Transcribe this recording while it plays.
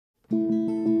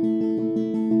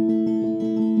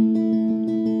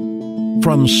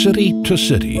From city to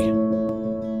city,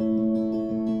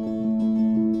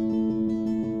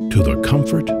 to the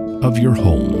comfort of your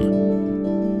home.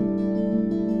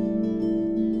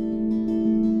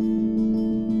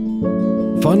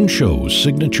 Funhso's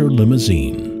signature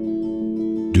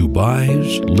limousine,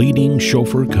 Dubai's leading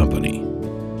chauffeur company.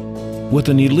 With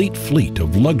an elite fleet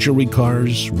of luxury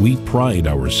cars, we pride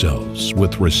ourselves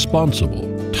with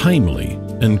responsible, timely,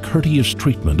 and courteous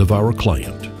treatment of our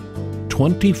client.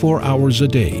 24 hours a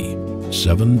day,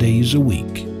 7 days a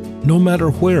week. No matter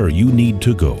where you need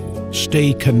to go,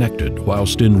 stay connected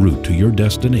whilst en route to your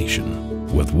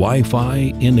destination with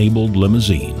Wi-Fi enabled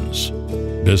limousines.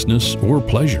 Business or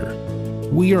pleasure,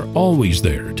 we are always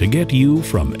there to get you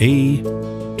from A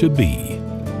to B.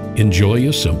 Enjoy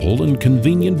a simple and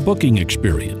convenient booking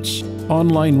experience.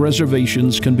 Online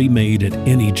reservations can be made at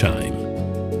any time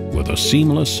with a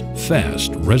seamless,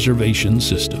 fast reservation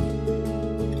system.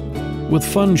 With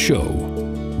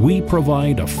Funhso, we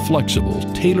provide a flexible,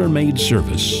 tailor-made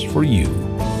service for you.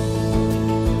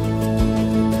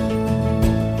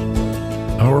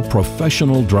 Our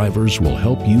professional drivers will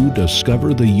help you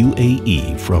discover the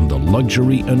UAE from the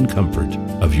luxury and comfort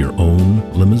of your own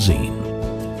limousine,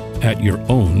 at your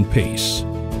own pace.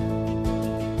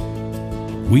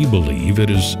 We believe it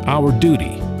is our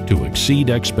duty to exceed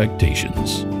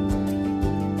expectations.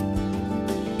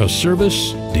 A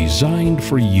service designed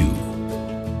for you.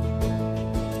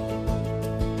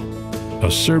 A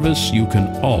service you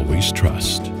can always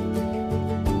trust.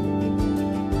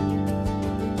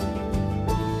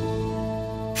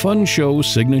 Funhso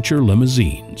signature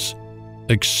limousines,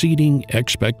 exceeding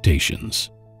expectations.